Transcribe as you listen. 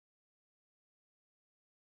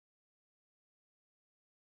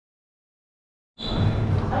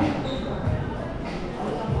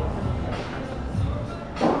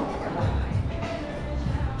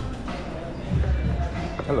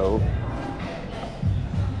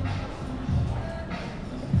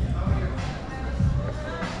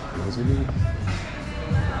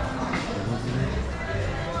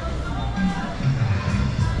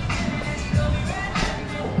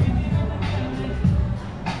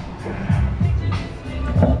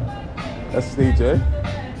That's DJ.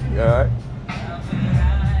 You alright?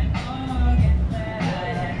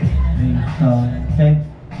 Check.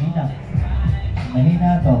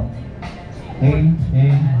 Mahina to. Hey.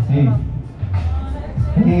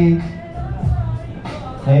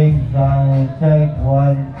 Hey, sound check.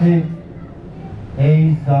 1, 2.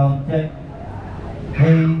 Hey, sound check.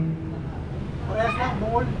 Hey. Parehas lang,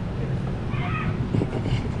 bungol.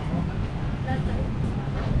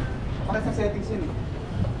 Parehas sa settings yun.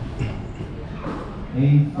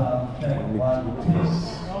 Hey, sound check. 1, 2.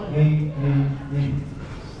 Hey.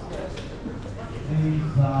 Hey,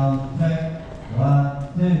 sound check.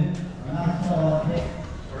 1, 2. Last one.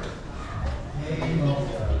 Hey.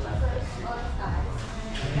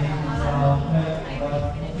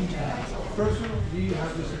 First, do you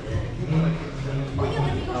have this?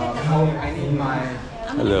 I need my.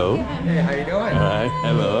 Hello. Hey, how you doing? Alright,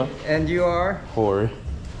 hello. And you are? Corey.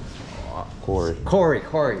 Corey,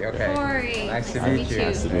 okay. Corey. Nice to meet you.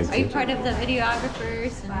 Nice to meet Are you you. part of the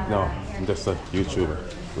videographers? No, I'm just a YouTuber.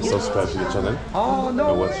 We subscribe to the channel. Oh, no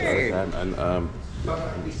I watch all the way. time, and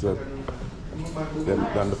so,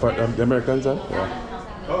 the Americans, yeah.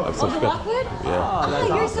 I've subscribed. Lockwood? Yeah. Oh,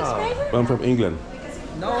 you're a subscriber? I'm from England.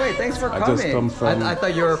 No way, thanks for I coming. just come from- I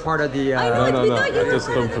thought you were part of the. No. I just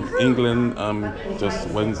come from England. Just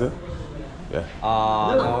Wednesday. Yeah.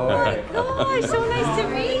 No way. Gosh, so nice to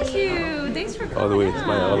meet you. Thanks for coming. All the way. It's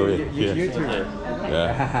all the way. You Yeah. YouTuber.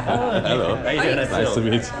 Yeah. Hello. Nice to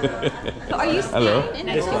meet you. So are you Hello. staying?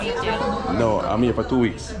 Nice to meet you. No, I'm here for 2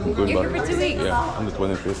 weeks. I'm going You're back. here for 2 weeks? Yeah, on the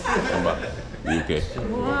 25th. I'm back. The UK.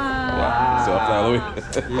 Wow. Yeah. So after Halloween.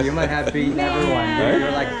 You might have beaten everyone. Right?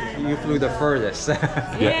 You're like, you flew the furthest.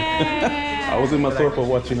 I was in my sofa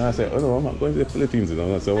watching. I said, "Oh no, I'm not going to the Philippines." You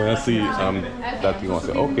know. So when I see that thing, I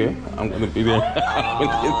said, "Okay, I'm going to be there."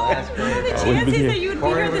 That's great. The chances that you would be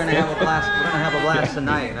Corey, here we're this gonna have a blast. We're gonna have a blast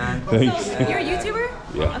tonight, man. Thanks. You're a YouTuber?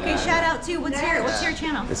 Yeah. Okay, shout out to what's your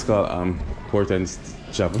channel? It's called Hortense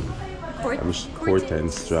Travel.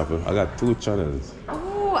 Hortense Travel. I got 2 channels.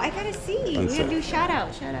 Oh, I gotta see. We gotta do shout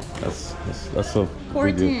out. That's so.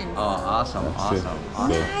 Horton. Oh, awesome.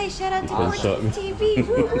 Nice, shout out to You can shot Horton me. TV.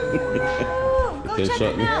 Woo! Go can check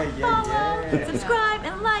shot him me. out, follow, subscribe,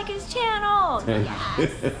 and like his channel. Yes.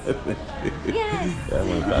 Yes. Yeah,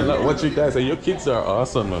 man. I love what you guys say. Your kids are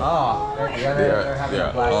awesome, man. Oh, they're having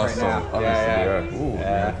a blast awesome. right now. Honestly, they are. Ooh,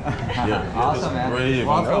 man. Yeah, Awesome, man. brave,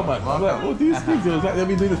 Welcome. Oh my God! Oh, these kids, they've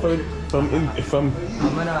been doing this from in the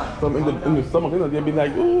summer. You know, they've been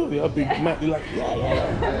like, ooh, they're big, man. They're like, yeah.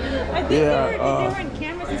 I think they were in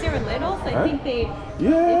camera since they were little, so I think they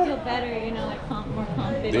feel better, you know, like more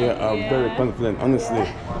confident. They are very confident, honestly.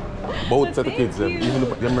 Both set of kids, even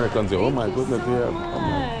the Americans, they, oh my goodness, they are.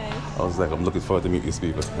 I was like, I'm looking forward to meet these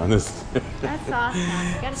people, honest. That's awesome.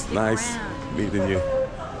 You gotta stick Nice around. meeting you.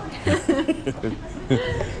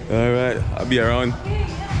 All right, I'll be around.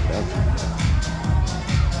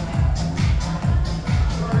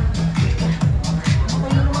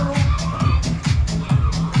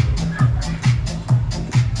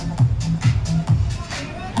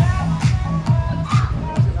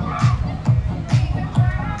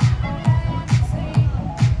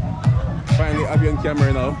 Finally, I'll be on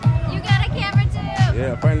camera now. You got a camera too.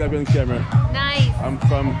 Yeah, finally, I'll be on camera. Nice. I'm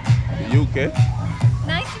from the UK,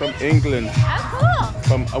 Nice to from meet you. England. Oh,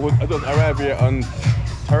 cool. I just arrived here on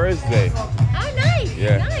Thursday. Oh, nice.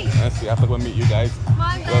 Yeah, Nice. honestly, after going to meet you guys. Well,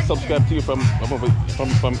 I'm So I glad subscribe to you from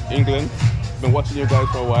England. Been watching you guys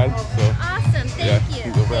for a while. So Awesome. Thank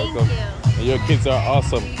you. you're welcome. Thank And your kids are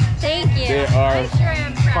awesome. you. Thank you. They are I sure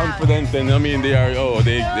am proud. confident, and I mean they are. Oh,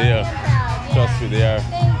 they are. Proud, Trust me, they are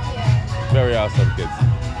Thank you. very awesome kids.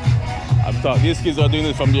 I'm talking. These kids are doing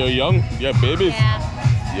it from they're young. They're babies.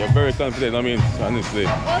 Yeah. You're very confident. I mean, honestly.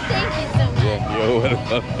 Well, thank you so much. Yeah, you're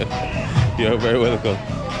welcome. You're very welcome.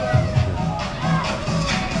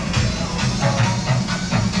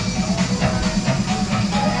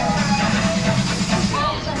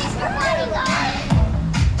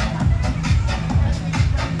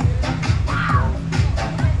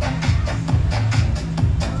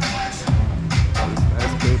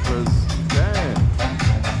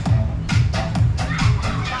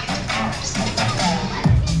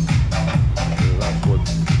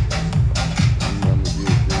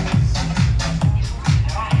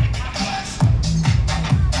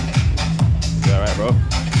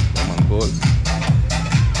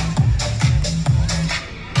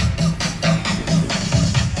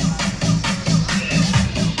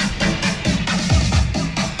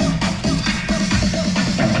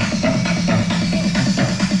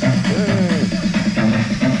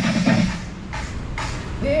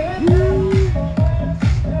 There